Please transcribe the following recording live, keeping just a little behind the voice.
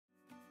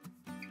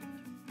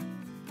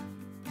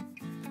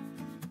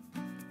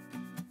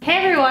Hey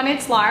everyone,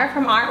 it's Laura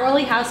from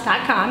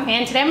ouroilyhouse.com,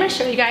 and today I'm going to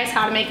show you guys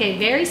how to make a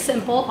very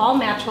simple,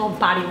 all-natural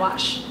body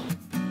wash.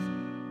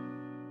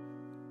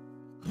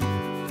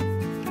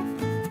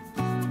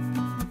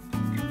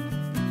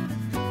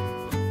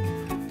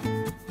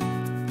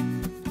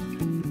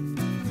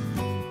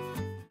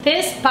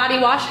 This body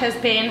wash has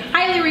been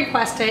highly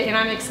requested, and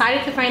I'm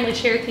excited to finally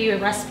share with you a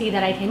recipe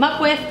that I came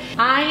up with.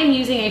 I am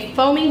using a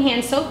foaming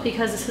hand soap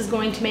because this is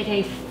going to make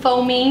a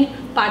foaming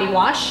body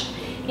wash.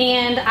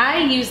 And I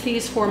use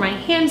these for my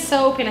hand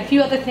soap and a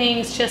few other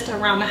things just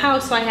around the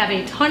house. So I have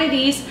a ton of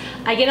these.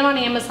 I get them on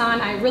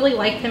Amazon. I really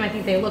like them. I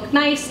think they look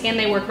nice and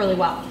they work really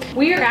well.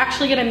 We are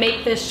actually gonna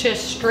make this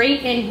just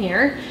straight in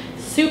here.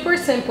 Super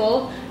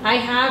simple. I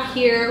have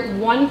here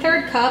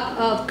 1/3 cup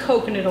of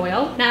coconut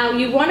oil. Now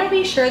you wanna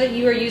be sure that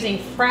you are using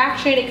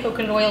fractionated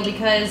coconut oil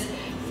because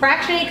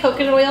fractionated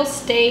coconut oil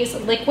stays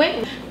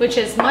liquid, which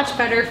is much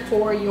better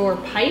for your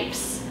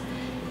pipes.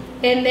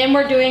 And then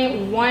we're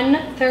doing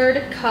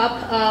 1/3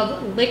 cup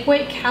of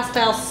liquid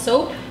castile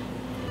soap.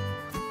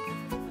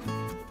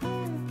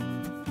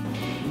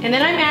 And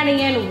then I'm adding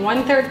in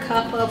 1/3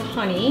 cup of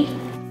honey.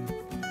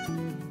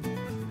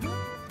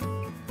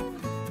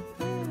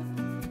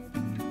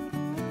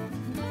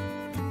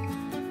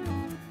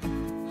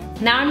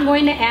 Now I'm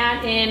going to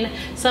add in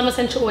some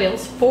essential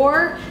oils.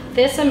 For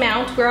this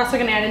amount, we're also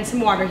gonna add in some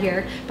water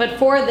here, but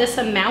for this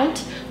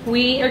amount,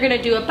 we are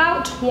gonna do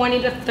about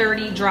 20 to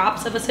 30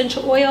 drops of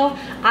essential oil.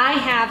 I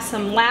have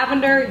some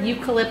lavender,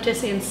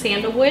 eucalyptus, and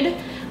sandalwood.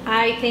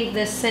 I think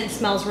this scent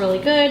smells really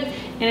good,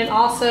 and it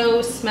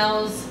also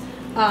smells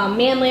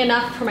manly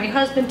enough for my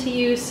husband to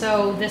use,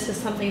 so this is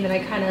something that I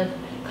kind of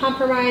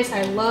compromise.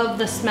 I love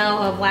the smell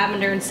of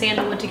lavender and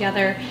sandalwood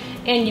together,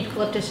 and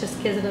eucalyptus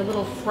just gives it a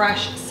little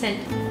fresh scent.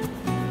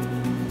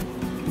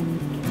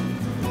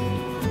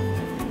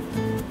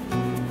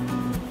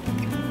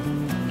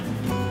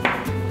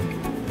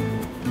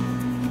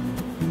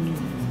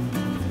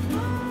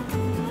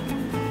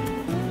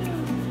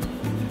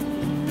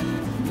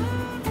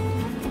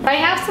 I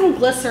have some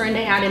glycerin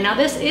to add in. Now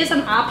this is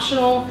an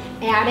optional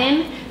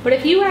add-in, but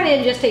if you add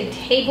in just a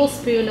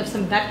tablespoon of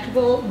some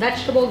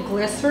vegetable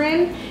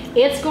glycerin,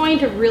 it's going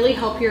to really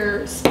help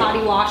your body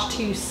wash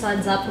to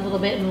suds up a little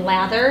bit and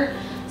lather.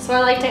 So I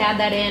like to add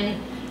that in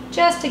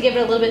just to give it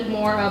a little bit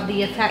more of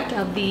the effect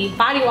of the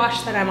body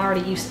wash that I'm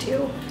already used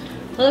to.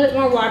 A little bit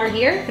more water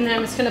here, and then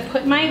I'm just gonna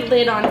put my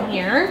lid on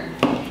here,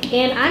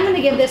 and I'm gonna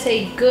give this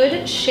a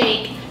good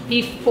shake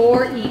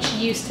before each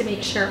use to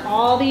make sure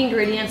all the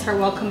ingredients are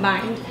well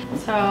combined.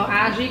 So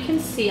as you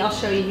can see, I'll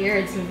show you here,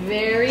 it's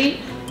very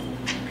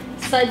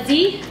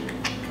sudsy,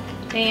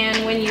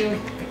 and when you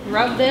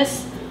rub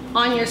this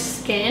on your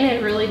skin,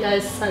 it really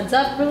does suds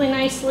up really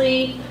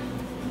nicely.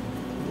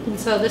 And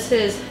so this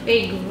is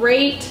a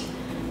great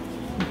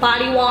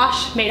body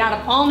wash made out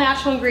of all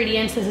natural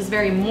ingredients. This is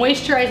very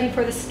moisturizing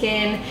for the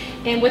skin,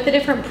 and with the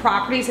different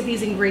properties of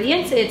these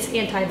ingredients, it's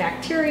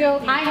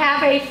antibacterial. I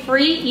have a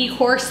free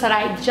e-course that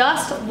I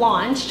just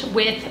launched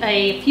with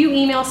a few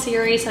email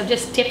series of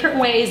just different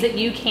ways that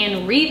you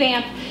can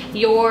revamp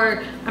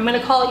your, I'm gonna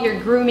call it your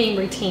grooming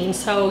routine.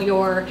 So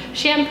your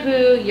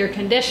shampoo, your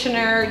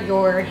conditioner,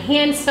 your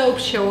hand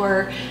soaps,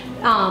 your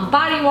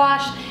body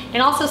wash,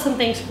 and also some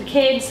things for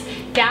kids.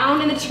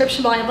 Down in the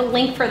description below, I have a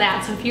link for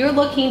that. So if you're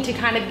looking to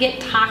kind of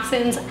get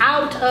toxins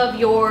out of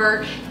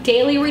your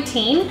daily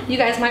routine, you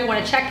guys might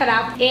want to check that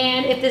out.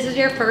 And if this is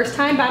your first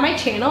time by my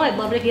channel, I'd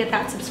love it if you hit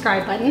that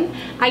subscribe button.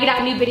 I get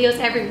out new videos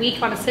every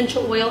week on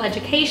essential oil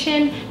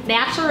education,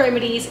 natural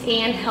remedies,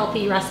 and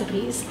healthy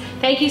recipes.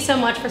 Thank you so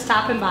much for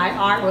stopping by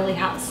Our Oily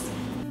House.